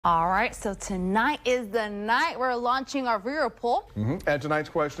All right, so tonight is the night we're launching our viewer poll. And tonight's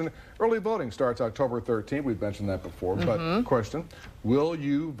question, early voting starts October 13th. We've mentioned that before, but question, will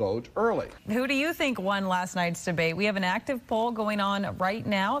you vote early? Who do you think won last night's debate? We have an active poll going on right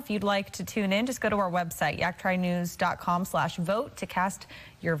now. If you'd like to tune in, just go to our website, yaktrynews.com/vote to cast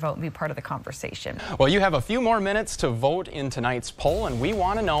your vote and be part of the conversation. Well, you have a few more minutes to vote in tonight's poll, and we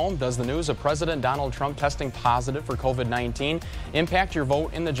want to know, does the news of President Donald Trump testing positive for COVID-19 impact your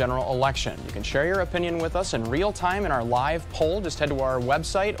vote in the general election? You can share your opinion with us in real time in our live poll. Just head to our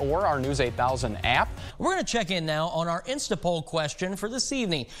website or our News 8000 app. We're going to check in now on our Insta poll question for this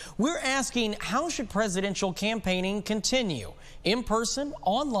evening. We're asking, how should presidential campaigning continue? In person,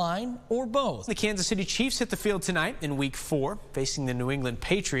 online, or both? The Kansas City Chiefs hit the field tonight in Week 4, facing the New England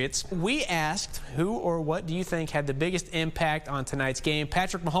Patriots. We asked, who or what do you think had the biggest impact on tonight's game?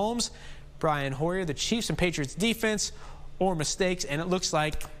 Patrick Mahomes, Brian Hoyer, the Chiefs and Patriots defense, or mistakes? And it looks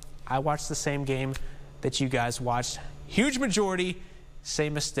like I watched the same game that you guys watched. Huge majority say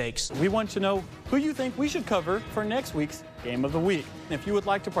mistakes. We want to know who you think we should cover for next week's Game of the Week. If you would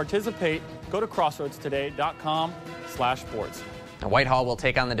like to participate, go to crossroadstoday.com/sports. Whitehall will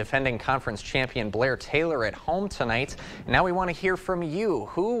take on the defending conference champion Blair Taylor at home tonight. Now we want to hear from you.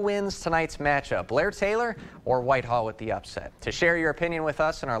 Who wins tonight's matchup, Blair Taylor or Whitehall with the upset? To share your opinion with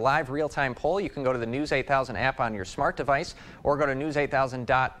us in our live real-time poll, you can go to the News 8000 app on your smart device or go to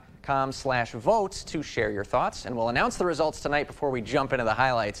news8000.com/vote to share your thoughts. And we'll announce the results tonight before we jump into the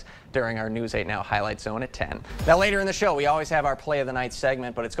highlights during our News 8 Now Highlight Zone at 10. Now later in the show, we always have our Play of the Night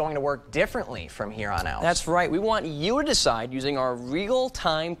segment, but it's going to work differently from here on out. That's right. We want you to decide using our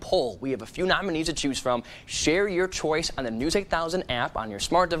real-time poll. We have a few nominees to choose from. Share your choice on the News 8000 app on your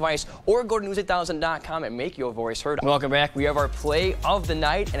smart device or go to news8000.com and make your voice heard. Welcome back. We have our Play of the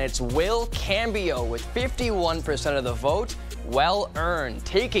Night, and it's Will Cambio with 51% of the vote. Well earned,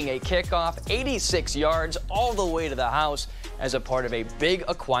 taking a kickoff 86 yards all the way to the house as a part of a big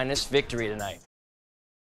Aquinas victory tonight.